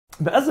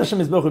Be'ez Hashem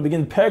Yisborach, we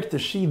begin Perek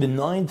Tashi, the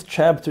 9th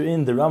chapter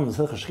in the Rambam's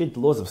Hilchos Shechitah, the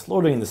laws of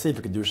slaughtering in the Sefer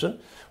Kedusha,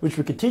 which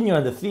we continue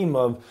on the theme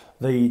of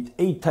the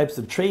 8 types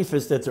of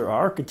treifas that there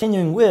are,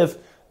 continuing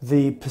with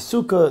the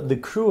Pesuka, the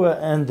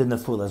Krua, and the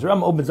Nefula. As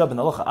Rambam opens up in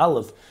Halacha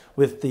Aleph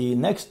with the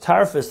next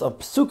tarfus of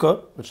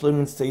Pesuka, which literally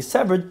means to say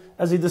severed,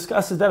 as he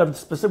discusses that of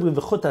specifically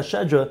the Chut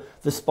HaShedra,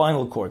 the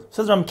spinal cord.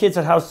 Says Rambam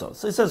Ketzad Hauso.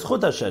 So he says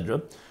Chut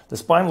HaShedra, the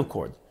spinal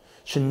cord,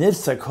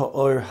 Shenivsak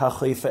ha'or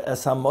ha'choifa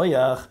es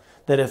ha'moyach,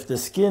 that if the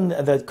skin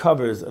that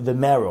covers the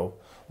marrow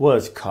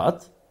was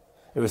cut,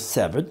 it was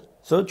severed,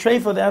 so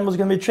treifa, the animal is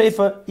going to be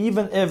treifa,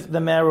 even if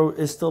the marrow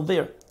is still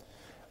there.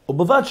 As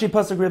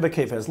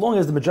long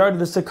as the majority of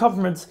the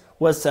circumference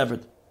was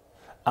severed.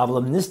 But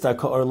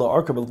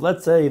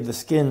let's say the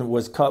skin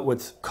was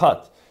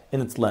cut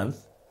in its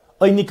length,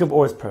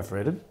 or is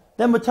perforated,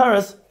 then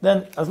mutaras,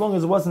 then as long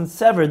as it wasn't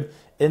severed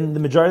in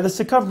the majority of the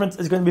circumference,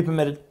 is going to be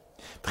permitted.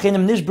 So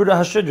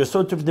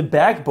if the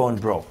backbone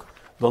broke,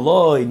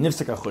 and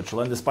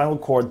the spinal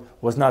cord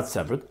was not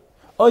severed,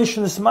 or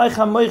even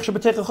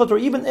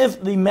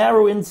if the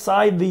marrow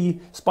inside the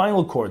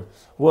spinal cord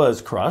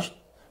was crushed,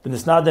 but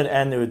it's not that,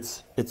 and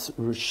it's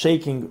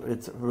shaking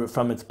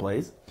from its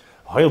place.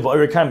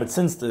 But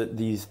since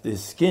the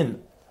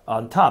skin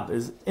on top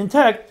is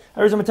intact,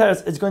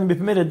 it's going to be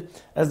permitted,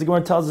 as the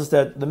Gemara tells us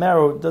that the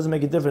marrow doesn't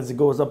make a difference, it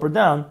goes up or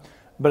down,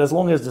 but as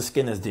long as the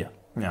skin is there.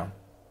 Now,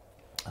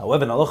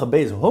 however,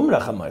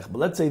 but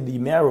let's say the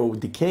marrow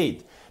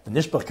decayed, the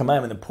nishbach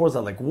kamayim, and it pours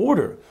out like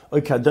water, or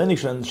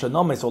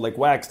like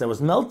wax that was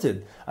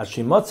melted,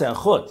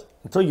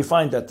 until you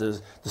find that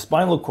the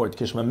spinal cord,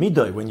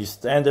 when you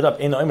stand it up,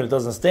 it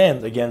doesn't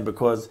stand again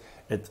because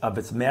of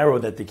its marrow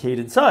that decayed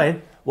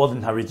inside, well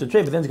then haritz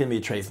treifa, then it's going to be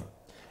a treifa.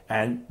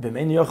 And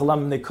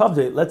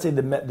let's say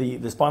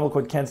the spinal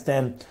cord can't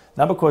stand,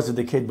 not because it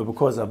decayed, but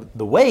because of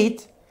the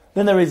weight,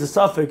 then there is a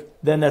suffix,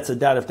 then that's a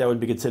doubt if that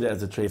would be considered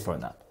as a treifa or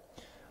not.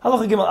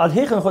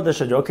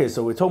 Okay,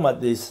 so we're talking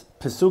about this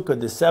pesuka,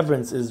 the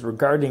severance is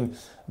regarding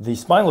the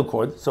spinal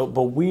cord. So,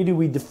 but where do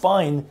we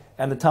define,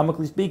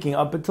 anatomically speaking,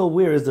 up until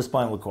where is the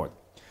spinal cord?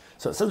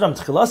 So it says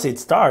it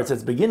starts,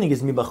 its beginning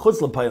is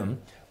mibachutz l'payim,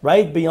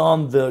 right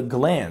beyond the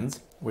glands,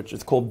 which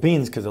is called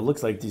beans because it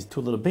looks like these 2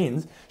 little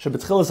beans, which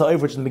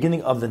is the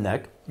beginning of the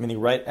neck,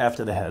 meaning right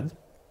after the head.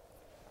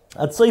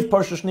 Until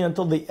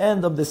the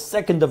end of the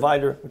second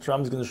divider, which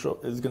Ram is going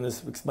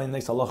to explain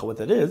next halacha what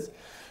that is.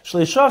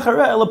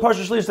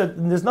 That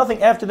there's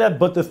nothing after that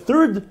but the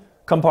third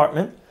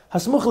compartment,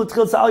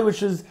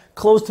 which is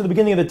close to the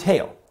beginning of the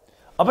tail.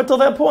 Up until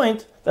that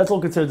point, that's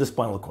all considered the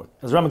spinal cord.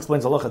 As Ram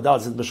explains halacha dal,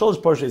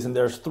 says and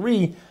there's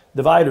 3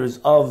 dividers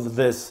of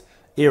this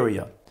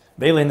area.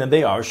 And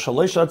they are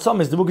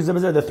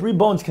the 3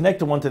 bones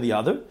connected one to the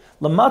other,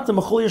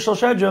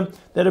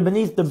 that are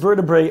beneath the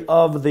vertebrae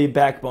of the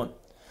backbone.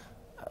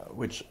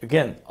 Which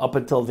again, up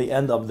until the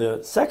end of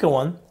the second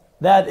one,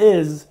 that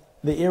is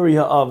the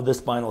area of the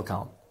spinal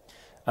column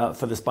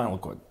for the spinal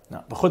cord.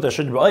 Now,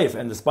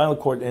 and the spinal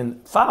cord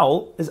in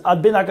fowl is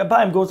ad bin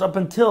hakapayim, goes up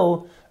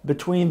until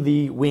between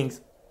the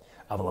wings.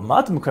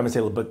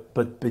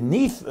 But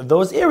beneath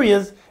those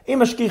areas, we're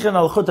not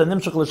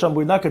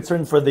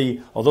concerned for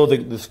although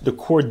the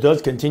cord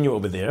does continue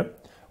over there,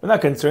 we're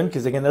not concerned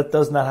because again that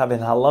does not have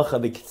in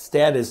halacha the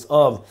status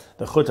of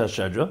the chut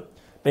hashedra.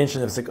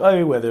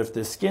 Whether if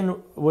the skin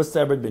was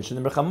severed,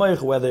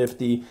 whether if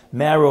the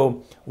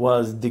marrow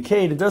was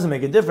decayed, it doesn't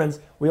make a difference.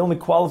 We only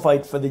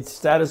qualified for the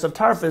status of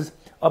tarfus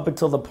up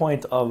until the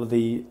point of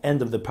the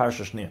end of the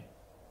parsha shnia.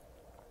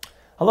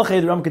 Halacha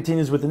the Ram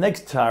continues with the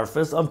next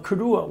tarfus of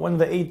kerua, one of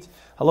the 8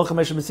 halacha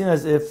meshabesina,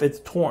 as if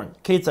it's torn.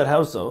 Ketzad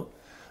hauso,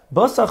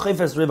 basa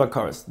chayfes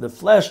rivakaris, the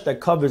flesh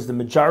that covers the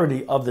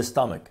majority of the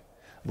stomach.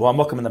 And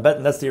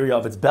that's the area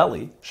of its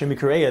belly.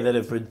 Shemikareya, that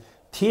if it would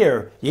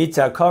tear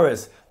yetzah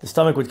karis, the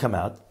stomach would come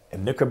out,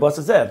 and nikra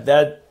basazev,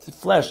 that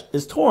flesh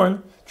is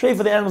torn,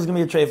 treifa, the animal is going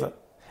to be a treifa.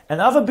 And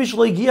ava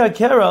bishleigia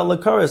kera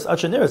lakaris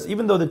achaniris,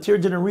 even though the tear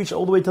didn't reach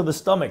all the way to the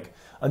stomach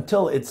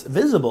until it's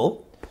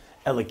visible,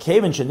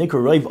 elikaven shenikra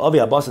roiv avi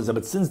abasazev,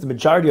 but since the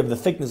majority of the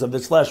thickness of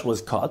this flesh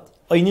was cut,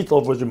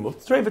 oynitlov was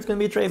removed, treifa, it's going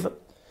to be a treifa.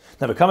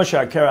 Now,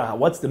 b'kamashar kera,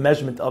 what's the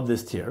measurement of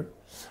this tear?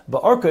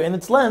 But arka, in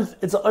its length,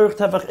 it's a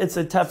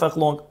tefach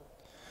long.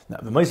 Now,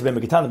 the let's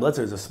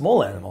say is a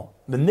small animal.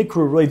 The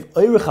nikru roiv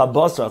oirich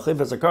habasar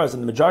chayfes akaris,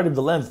 and the majority of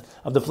the length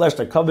of the flesh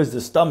that covers the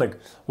stomach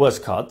was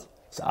cut.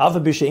 So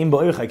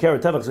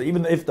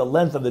even if the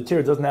length of the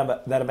tear doesn't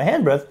have that of a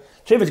handbreadth,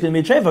 treifa is going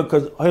to be a treifa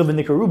because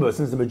nikruba,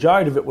 since the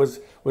majority of it was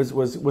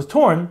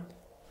torn,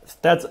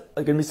 that's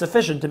going to be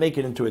sufficient to make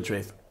it into a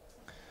treifa.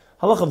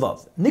 Halacha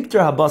vav nikter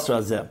habasar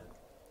azeh.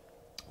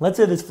 Let's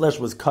say this flesh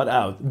was cut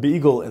out,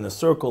 beagle in a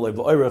circle,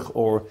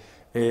 or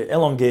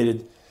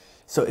elongated.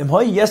 So,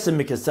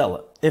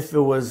 if it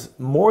was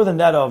more than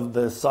that of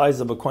the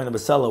size of a coin of a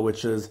sela,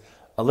 which is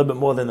a little bit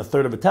more than a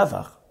third of a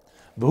tefach,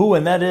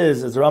 and that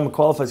is, as the Rambam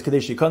qualifies,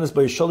 that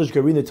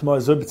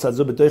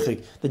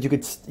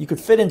you could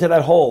fit into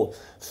that hole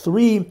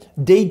 3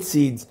 date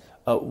seeds,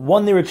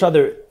 one near each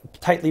other,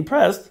 tightly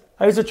pressed,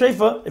 Here's a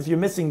treifa. If you're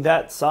missing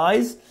that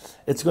size,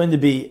 it's going to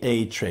be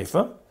a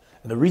treifa.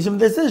 And the reason for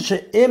this is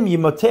she'im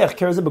yimotech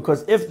kerzeh,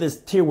 because if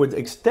this tear would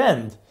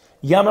extend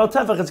yam al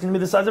tefach, it's going to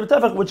be the size of a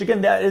tefach, which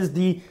again, that is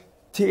the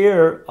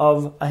tear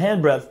of a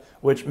handbreadth,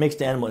 which makes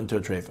the animal into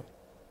a treifa.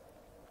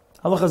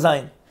 Halacha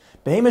zayin.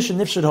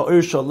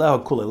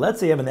 Let's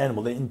say you have an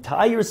animal, the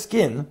entire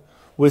skin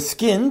was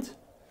skinned,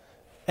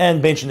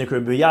 and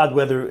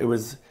whether it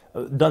was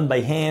done by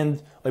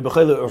hand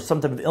or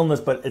some type of illness,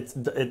 but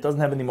it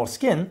doesn't have any more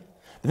skin.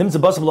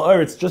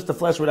 It's just the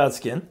flesh without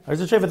skin.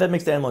 There's a treifa that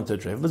makes the animal into a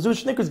treifa. This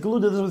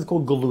is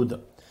called galuda.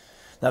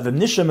 Now,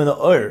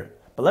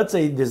 but let's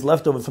say there's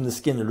leftover from the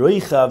skin,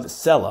 roichav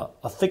sela,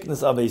 a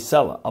thickness of a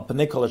sela,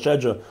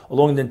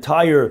 along the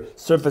entire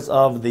surface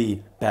of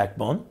the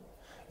backbone.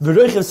 You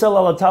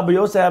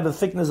also have the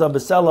thickness of a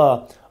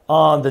sela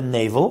on the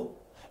navel.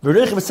 You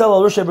also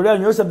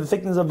have the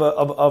thickness of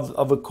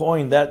a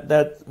coin,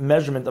 that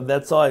measurement of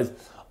that size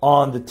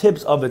on the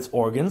tips of its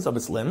organs, of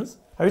its limbs.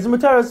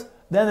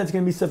 Then it's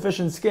going to be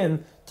sufficient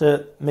skin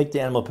to make the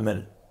animal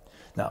permitted.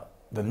 Now,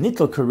 let's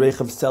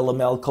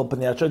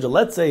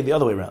say the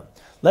other way around.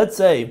 Let's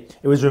say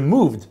it was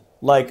removed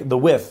like the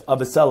width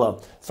of a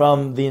sela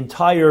from the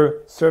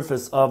entire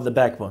surface of the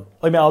backbone,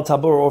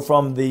 or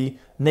from the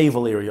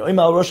navel area,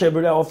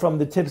 or from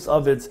the tips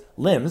of its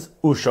limbs,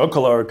 and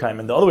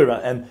the other way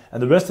around,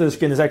 and the rest of the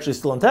skin is actually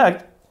still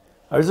intact.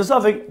 There's a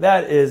suffix,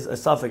 that is a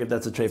suffix if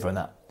that's a treifa or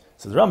not.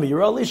 So the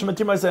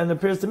Rambam, and it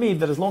appears to me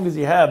that as long as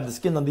you have the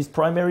skin on these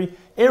primary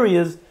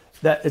areas,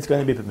 that it's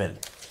going to be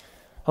permitted.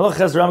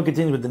 Halachas Rambam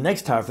continues with the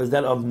next tarf, is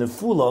that of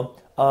nefula,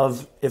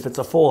 of if it's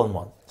a fallen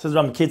one. Says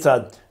Rambam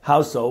Kitzad,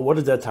 how so? What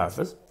is that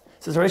tarfus?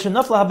 Says Harisha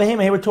Nafla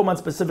HaBehema. Here we're talking about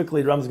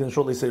specifically, Rambam is going to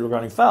shortly say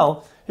regarding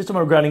fowl. He's talking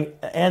about regarding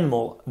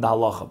animal, the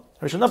halacha.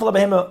 Harisha Nafla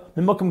HaBehema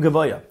Mimukim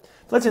Gavaya.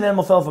 Let's say an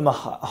animal fell from a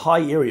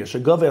high area.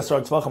 Shagavaya Asar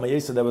Tvachim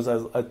Ayesa, that was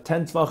a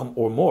 10 Tvachim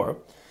or more.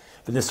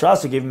 The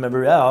Nisrasa gave him a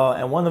burial,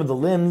 and one of the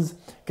limbs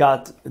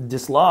got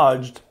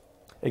dislodged.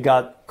 It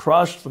got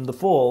crushed from the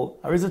fall.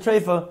 Harisha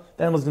Treifa,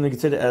 the animal is going to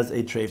consider as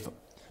a treifa.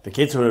 The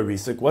Ketzur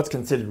risuk. What's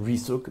considered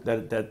risuk?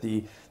 That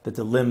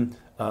the limb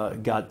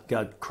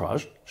got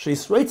crushed.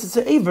 She's right to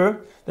say that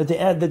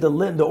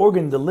the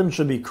organ, the limb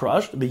should be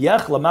crushed. And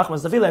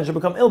should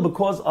become ill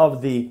because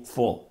of the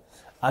fall.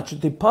 That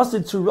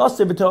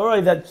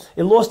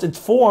it lost its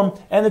form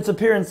and its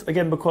appearance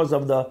again because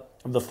of the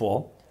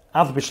fall.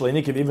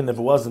 Even if it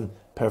wasn't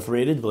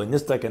perforated, and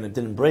it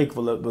didn't break,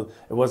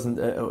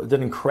 it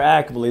didn't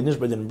crack, but it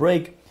didn't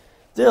break.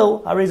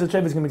 Still, Hareza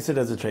Treifa is going to be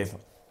considered as a treifa.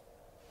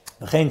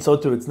 So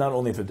too, it's not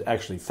only if it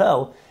actually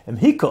fell.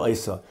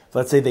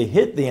 Let's say they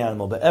hit the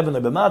animal,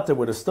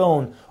 with a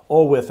stone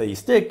or with a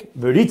stick,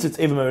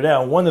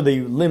 one of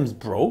the limbs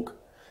broke,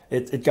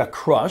 it got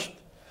crushed.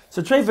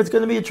 So treifa, it's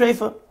going to be a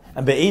treifa.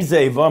 And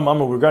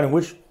regarding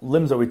which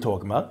limbs are we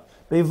talking about?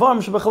 We're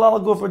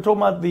talking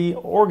about the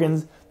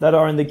organs that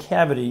are in the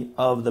cavity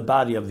of the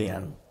body of the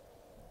animal.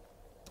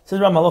 Says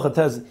Ram Halacha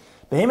Tez, if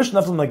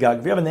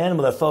you have an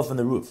animal that fell from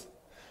the roof,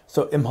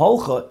 so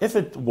imholcha, if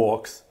it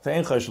walks,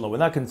 we're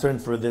not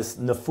concerned for this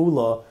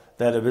nefula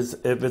that if it's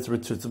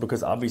retutza,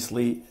 because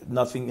obviously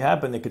nothing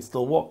happened, it could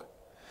still walk.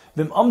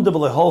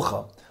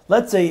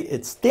 Let's say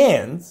it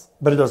stands,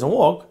 but it doesn't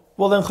walk.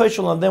 Well,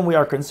 then we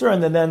are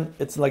concerned, and then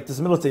it's like this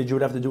middle stage. You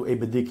would have to do a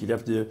bedik, you'd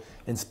have to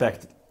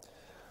inspect it.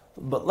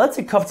 But let's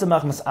say kafza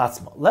machmas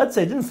atzma. Let's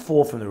say it didn't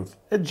fall from the roof;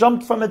 it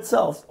jumped from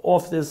itself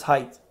off this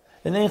height.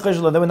 And then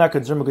we're not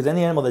concerned because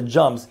any animal that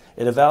jumps,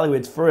 it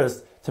evaluates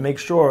first to make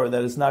sure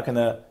that it's not going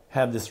to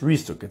have this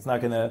risuk. It's not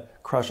going to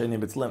crush any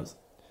of its limbs.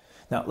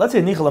 Now, let's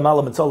say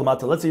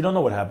let's say you don't know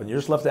what happened. You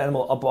just left the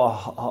animal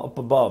up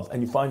above,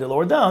 and you find it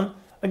lower down.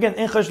 Again,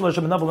 we're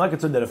not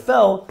concerned that it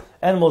fell.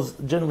 Animals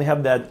generally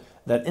have that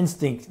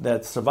instinct,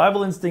 that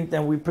survival instinct,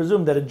 and we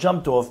presume that it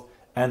jumped off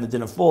and it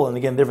didn't fall. And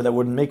again, therefore, that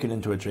wouldn't make it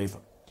into a treifa.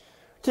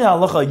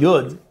 Halacha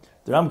Yud,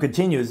 the Ram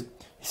continues.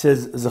 He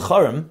says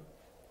Zacharim,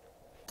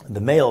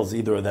 the males,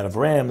 either that of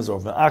rams or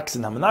of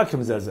oxen,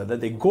 that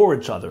they gore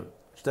each other.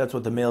 That's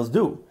what the males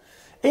do.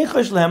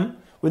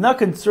 We're not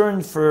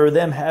concerned for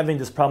them having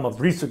this problem of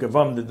risuk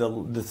avam, the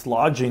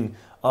dislodging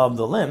of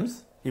the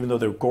limbs, even though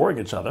they're goring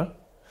each other.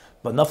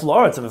 But nafal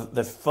aretz, if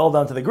they fell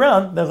down to the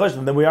ground,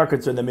 then we are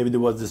concerned that maybe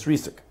there was this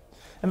risuk.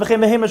 And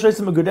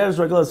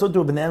so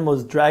too, if an animal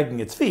is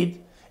dragging its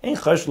feet, we're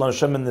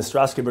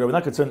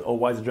not concerned,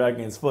 why is it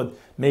dragging its foot?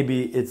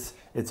 Maybe its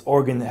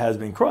organ has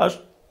been crushed.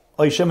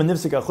 Maybe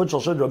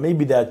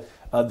that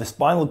the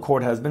spinal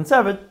cord has been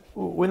severed.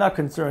 We're not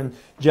concerned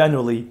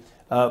generally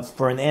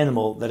for an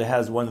animal that it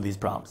has one of these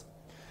problems.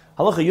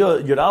 Halacha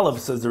Yud Aleph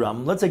says the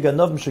Rambam. Let's say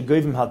Ganav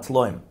Shegoivim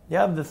Hatloim. You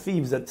have the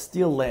thieves that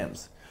steal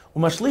lambs.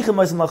 Now,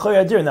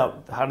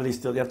 how do they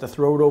steal? You have to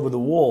throw it over the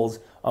walls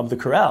of the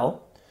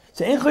corral.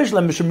 So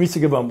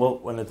well,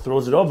 when it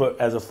throws it over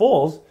as it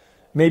falls,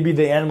 maybe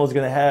the animal is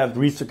going to have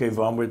risuk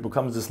where it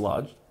becomes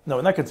dislodged. No,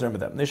 we're not concerned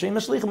with that.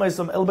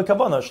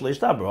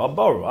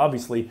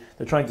 Obviously,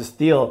 they're trying to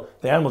steal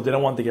the animals. They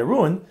don't want to get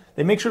ruined.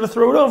 They make sure to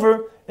throw it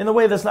over in a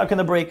way that's not going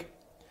to break.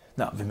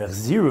 Now, but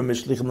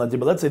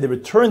let's say they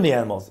return the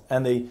animals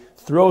and they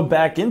throw it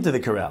back into the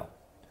corral.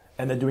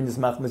 And they're doing this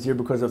machmas here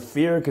because of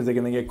fear, because they're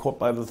going to get caught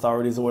by the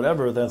authorities or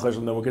whatever, then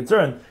no one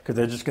concerned, because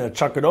they're just going to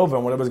chuck it over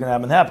and whatever's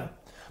going to happen.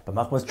 But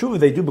machmas tshuva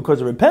they do because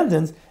of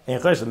repentance,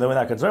 and then we're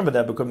not concerned with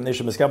that because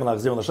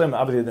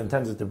obviously the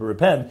intent is to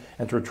repent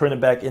and to return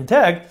it back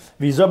intact.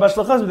 They're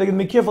going to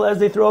be careful as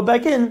they throw it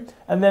back in,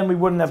 and then we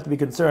wouldn't have to be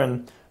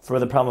concerned for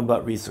the problem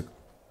about risuk.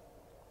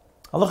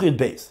 Halachid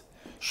base.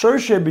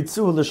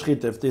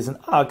 If there's an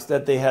ox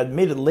that they had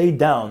made it lay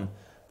down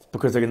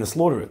because they're going to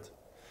slaughter it.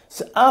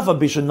 Although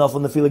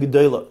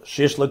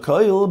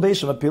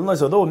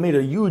it made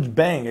a huge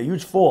bang, a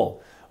huge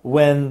fall,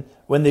 when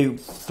they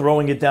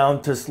throwing it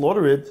down to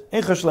slaughter it,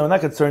 we're not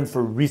concerned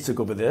for risuk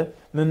over there.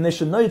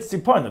 If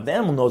the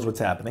animal knows what's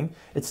happening,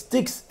 it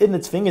sticks in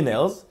its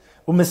fingernails,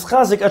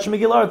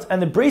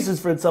 and it braces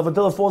for itself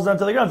until it falls down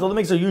to the ground. So it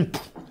makes a huge.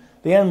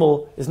 The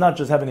animal is not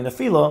just having an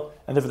afila,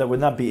 and therefore that would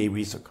not be a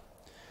risuk.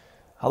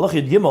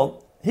 Halachid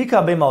gimel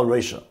hika b'mal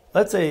reisha.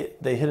 Let's say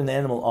they hit an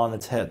animal on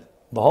its head.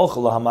 And the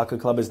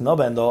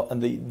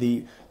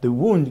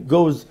wound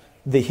goes,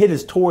 the hit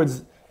is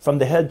towards, from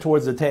the head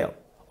towards the tail.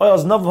 Or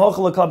on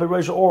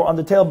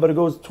the tail, but it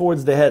goes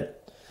towards the head.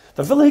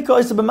 Even if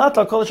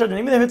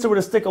it hits it with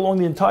a stick along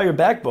the entire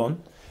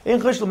backbone, we're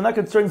not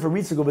concerned for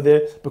risuk over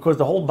there because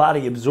the whole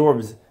body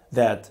absorbs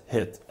that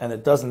hit and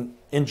it doesn't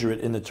injure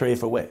it in a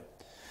treifa way.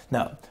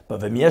 Now,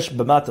 but let's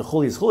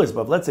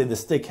say the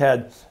stick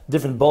had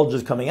different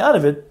bulges coming out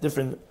of it,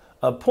 different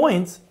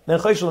points, then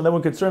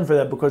we're concerned for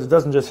that because it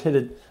doesn't just hit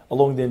it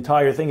along the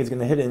entire thing, it's going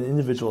to hit it in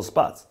individual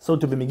spots. So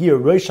to be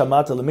megir,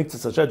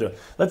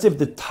 let's say if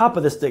the top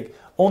of the stick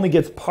only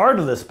gets part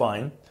of the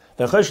spine,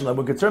 then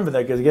we're concerned for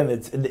that because again,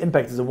 the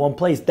impact is in one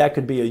place, that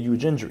could be a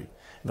huge injury.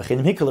 Let's say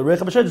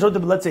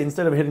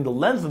instead of hitting the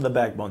length of the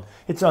backbone,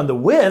 it's on the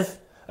width,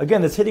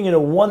 again, it's hitting it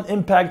in one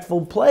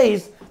impactful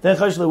place, then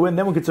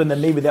we're concerned that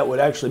maybe that would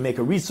actually make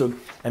a risuk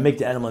and make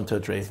the animal into a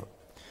treifa.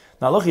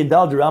 Now, Lochi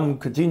Dal Ram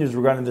continues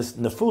regarding this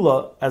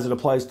nefula as it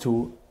applies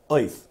to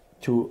oif,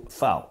 to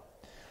fowl.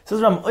 It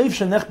says Ram oif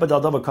shenechbed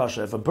al davar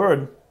kasha. If a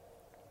bird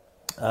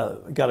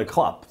got a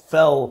clop,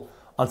 fell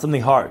on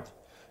something hard,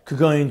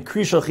 kugoin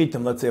krisha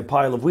chitim, let's say a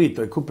pile of wheat,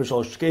 or kupish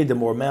al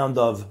shkedim, or a mound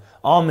of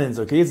almonds,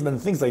 or kizman,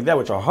 things like that,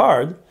 which are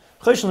hard,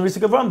 chayshon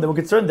risuk of Ram, then we're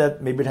concerned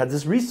that maybe it had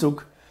this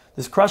risuk,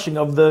 this crushing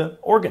of the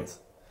organs.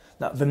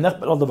 Now,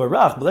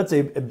 but let's say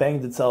it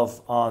banged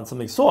itself on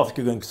something soft,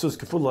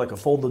 like a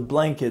folded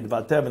blanket,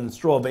 vatev and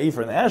straw,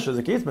 ve'efer and ashes,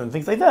 a casement, and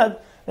things like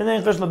that, and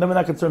then we're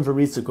not concerned for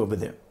risuk over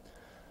there.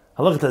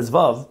 Let's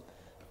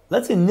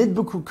say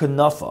nidbuku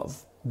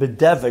kanafav,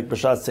 bedevek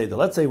b'shat seder.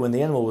 Let's say when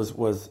the animal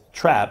was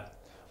trapped,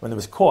 when it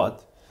was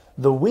caught,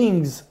 the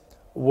wings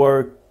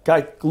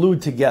got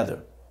glued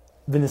together,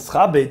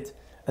 v'nischabit,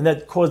 and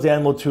that caused the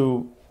animal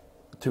to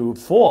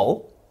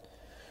fall.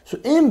 So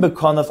in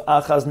bekanaf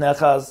achaz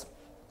nechaz,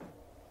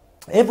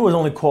 if it was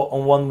only caught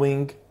on one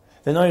wing,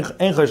 then they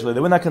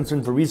were not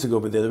concerned for risuk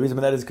over there. The reason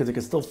for that is because it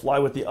can still fly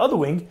with the other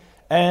wing,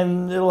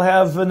 and it'll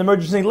have an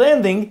emergency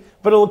landing,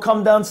 but it'll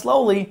come down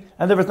slowly,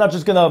 and therefore it's not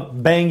just going to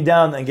bang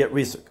down and get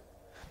risuk.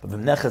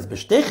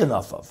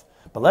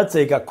 But let's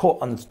say it got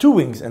caught on its two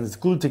wings and it's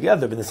glued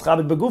together, and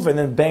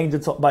then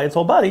banged by its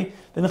whole body,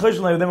 then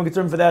we're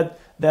concerned for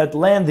that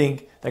landing,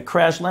 that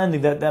crash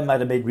landing, that might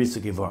have made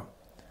risuk ivar.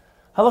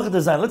 Halacha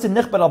design. Let's say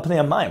nechbad al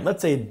pnei hamayim.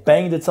 Let's say it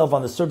banged itself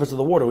on the surface of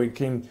the water. We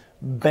came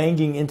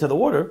banging into the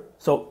water.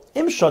 So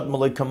imshat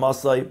malay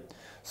kamasai.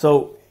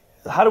 So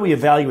how do we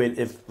evaluate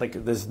if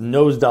like this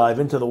nosedive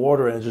into the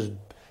water and it just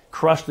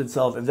crushed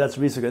itself? If that's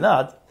risuk or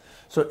not?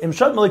 So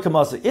imshat malay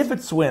kamasai. If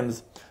it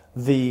swims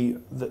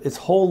its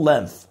whole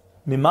length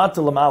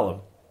mimata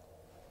lamala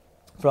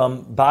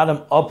from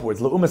bottom upwards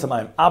leumas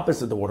hamayim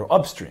opposite the water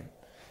upstream.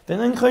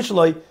 Then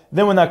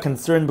we're not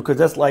concerned because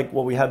that's like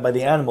what we had by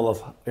the animal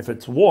of if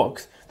it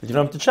walks, that you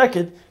don't have to check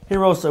it.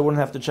 Here also I wouldn't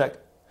have to check.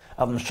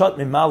 But let's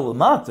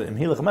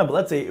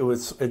say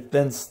it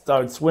then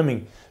started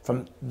swimming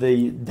from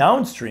the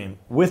downstream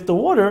with the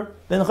water,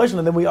 then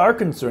we are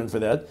concerned for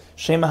that.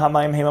 We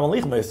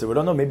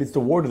don't know, maybe it's the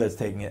water that's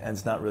taking it and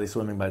it's not really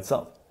swimming by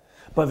itself.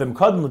 But let's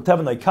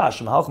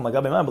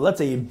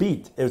say you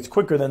beat, it's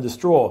quicker than the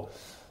straw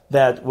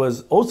that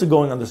was also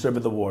going on the surface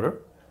of the water.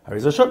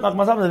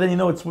 Then you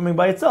know it's swimming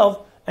by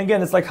itself.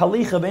 Again, it's like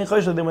halicha bein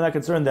choshev. Then we're not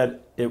concerned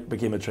that it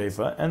became a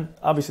treifa, and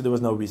obviously there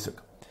was no risuk.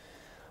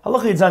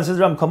 Halacha Yitzan says,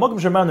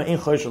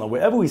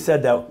 wherever we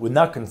said that we're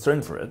not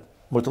concerned for it,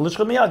 you're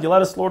allowed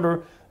to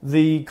slaughter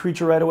the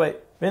creature right away.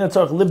 You don't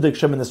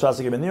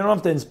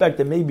have to inspect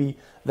that maybe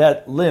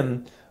that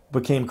limb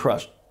became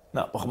crushed.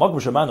 Now, wherever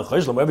we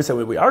said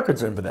we are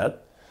concerned for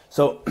that,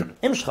 so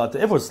if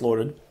it was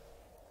slaughtered,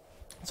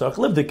 so you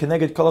have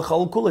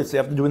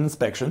to do an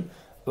inspection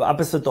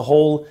opposite the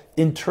whole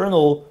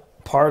internal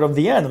part of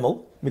the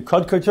animal,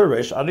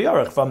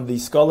 from the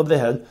skull of the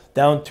head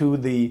down to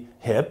the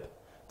hip,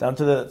 down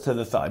to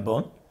the thigh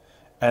bone,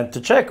 and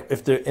to check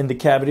if there in the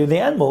cavity of the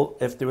animal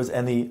if there was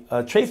any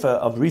treifa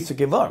of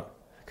risuk ivar.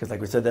 because like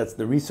we said, that's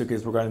the risuk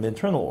is regarding the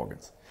internal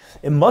organs.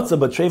 In matzah,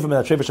 but treifa min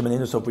ha-treifa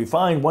shemaninu. So if we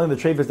find one of the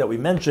treifas that we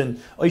mentioned,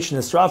 or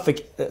you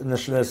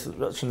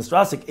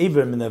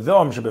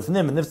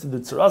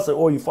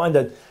find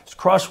that it's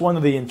crushed one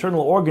of the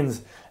internal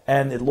organs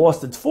and it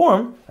lost its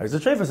form, there's a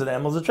treifa, so the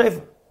animal is a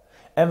treifa.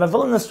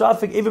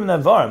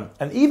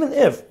 And even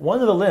if one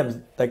of the limbs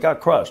that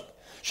got crushed,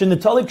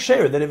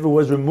 that if it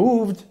was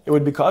removed, it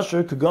would be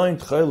kosher, like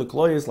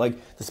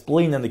the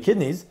spleen and the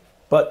kidneys.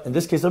 But in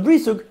this case of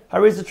risuk,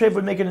 haris the treifa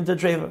would make it into a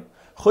treifa.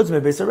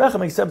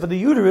 Except for the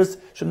uterus,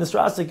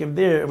 if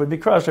there it would be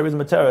crushed, haris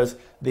materas,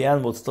 the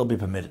animal would still be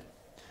permitted.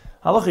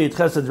 Halacha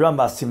yitchesed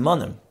Rambam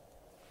simanim,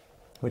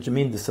 which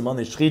means the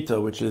simanei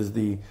shechitah, which is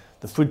the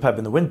food pipe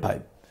and the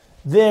windpipe.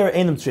 They're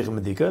einam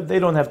tzrichim medika, they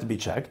don't have to be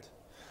checked.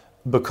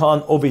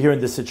 Bekan over here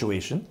in this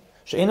situation.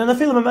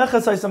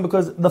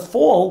 Because the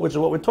fall, which is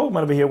what we're talking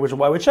about over here, which is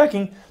why we're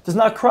checking, does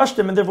not crush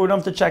them, and therefore we don't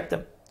have to check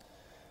them.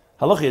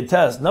 Let's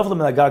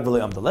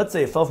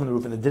say it fell from the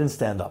roof and it didn't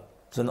stand up.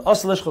 So now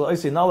let's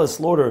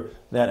slaughter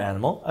that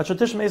animal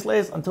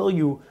until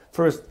you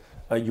first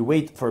you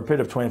wait for a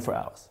period of 24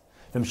 hours.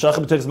 If you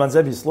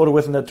slaughter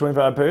within that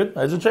 24-hour period,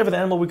 as a treifa, the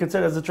animal we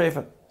consider as a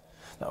treifa.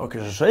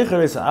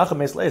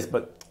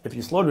 But if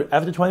you slaughter it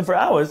after 24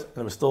 hours and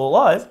it was still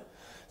alive,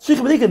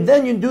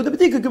 then you do the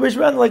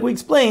bedika like we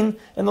explained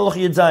in the Loch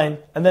Yedzayin,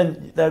 and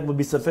then that would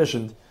be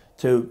sufficient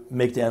to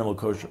make the animal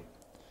kosher.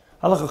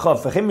 So too,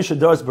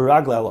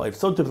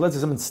 let's say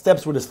someone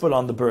steps with his foot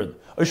on the bird,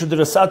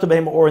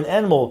 or an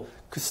animal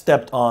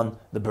stepped on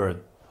the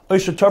bird, or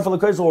if it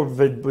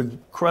was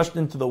crushed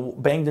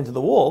banged into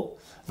the wall,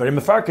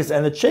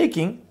 and it's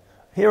shaking.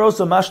 Here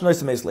also, you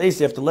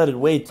have to let it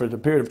wait for the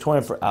period of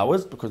 24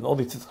 hours, because in all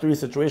these three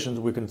situations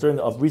we're concerned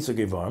of risuk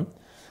ivarim.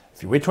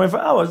 If you wait 24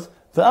 hours,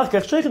 and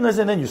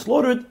then you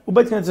slaughter it,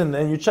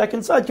 and you check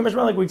inside,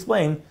 like we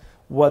explained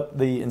what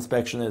the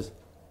inspection is.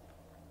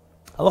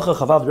 Halacha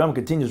Chavav Rambam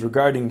continues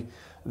regarding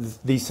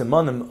the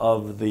simanim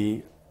of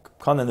the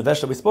kana and the vesh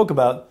that we spoke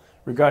about,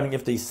 regarding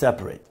if they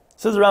separate.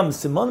 Says the Rambam,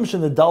 simanim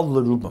shenadal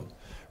l'rubam,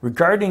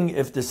 regarding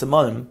if the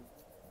simanim,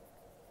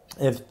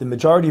 if the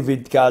majority of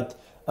it got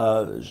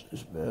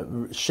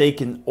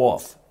shaken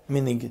off,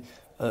 meaning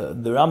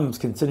the Rambam is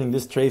considering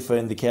this treifa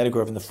in the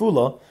category of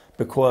nefula,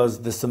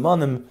 because the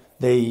simanim,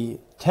 they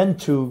tend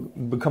to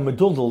become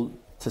meduldal,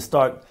 to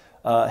start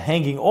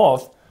hanging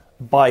off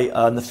by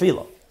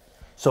nefila.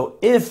 So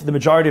if the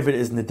majority of it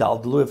is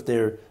nidaldlu, if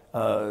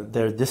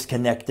they're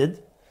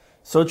disconnected,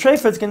 so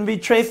treifa, it's going to be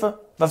treifa.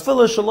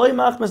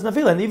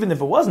 And even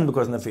if it wasn't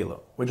because of nefila,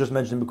 we're just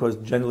mentioning because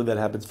generally that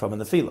happens from a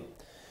nefila.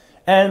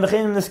 And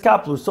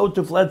so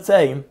too, let's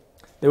say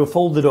they were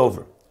folded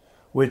over,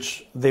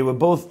 which they were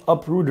both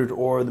uprooted,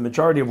 or the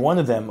majority of one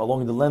of them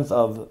along the length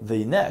of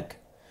the neck,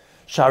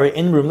 shari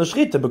in room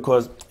l'shchita,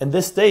 because in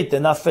this state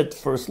they're not fit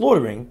for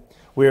slaughtering,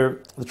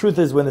 where the truth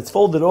is when it's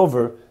folded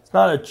over, it's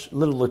not a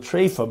little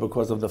treifa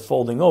because of the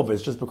folding over,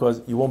 it's just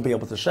because you won't be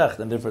able to shecht,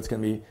 and therefore it's going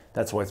to be,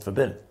 that's why it's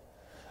forbidden.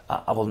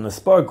 But let's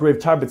say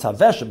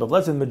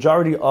the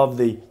majority of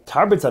the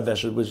tarbitz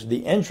haveshet, which is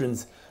the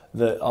entrance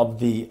of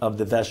the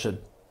veshet,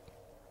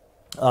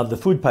 of the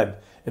food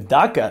pipe, if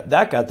that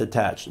got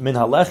detached, min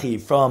halechi,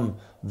 from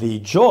the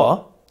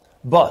jaw,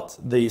 but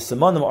the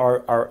simanim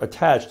are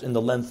attached in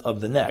the length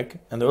of the neck,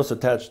 and they're also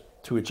attached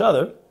to each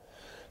other,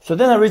 so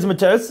then harizim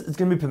materes, it's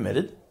going to be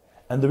permitted.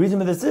 And the reason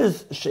for this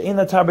is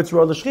she'ena tarbitz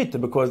ro'ah l'shchita,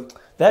 because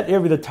that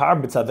area, the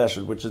tarbitz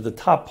haveshet, which is the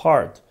top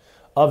part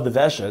of the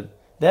veshet,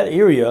 that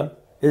area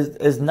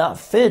is not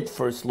fit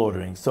for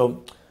slaughtering.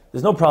 So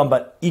there's no problem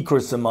about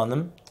ikur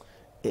simanim.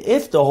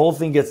 If the whole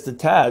thing gets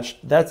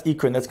detached, that's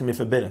ikur, and that's going to be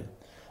forbidden.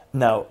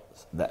 Now,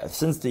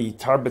 since the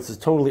tarbitz is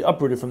totally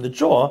uprooted from the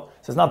jaw,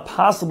 so it's not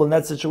possible in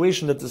that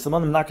situation that the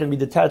simanim are not going to be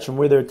detached from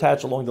where they're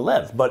attached along the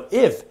length. But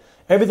if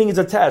everything is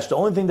attached, the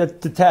only thing that's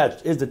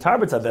detached is the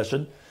tarbitz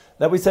haveshet,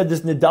 that we said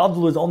this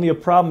nidaldlu is only a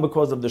problem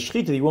because of the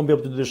shechitah, you won't be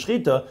able to do the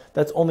shechitah,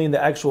 that's only in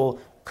the actual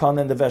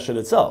kana and the veshet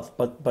itself.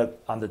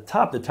 But on the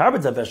top, the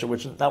tarbitz haveshet,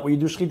 which is not where you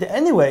do shechitah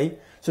anyway,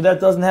 so that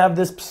doesn't have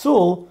this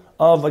psul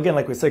of, again,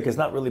 like we said, it's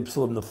not really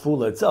psul of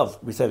nefula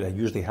itself. We said it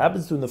usually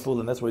happens to nefula,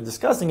 and that's why we're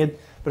discussing it,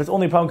 but it's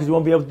only a problem because you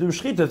won't be able to do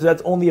shechitah, so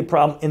that's only a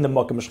problem in the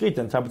makam shechitah,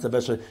 and tarbitz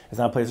haveshet is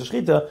not a place of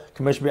shechitah,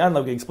 kamesh b'yan,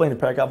 like we explained in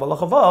Perek Alva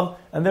Chavav,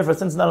 and therefore,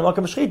 since it's not a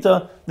makam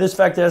shechitah, this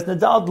factor has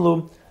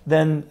nidaldlu,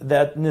 then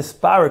that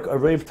nisparik, a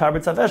rave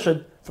tarbitz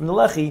haveshet from the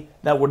lechi,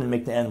 that wouldn't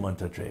make the animal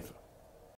into a treifa.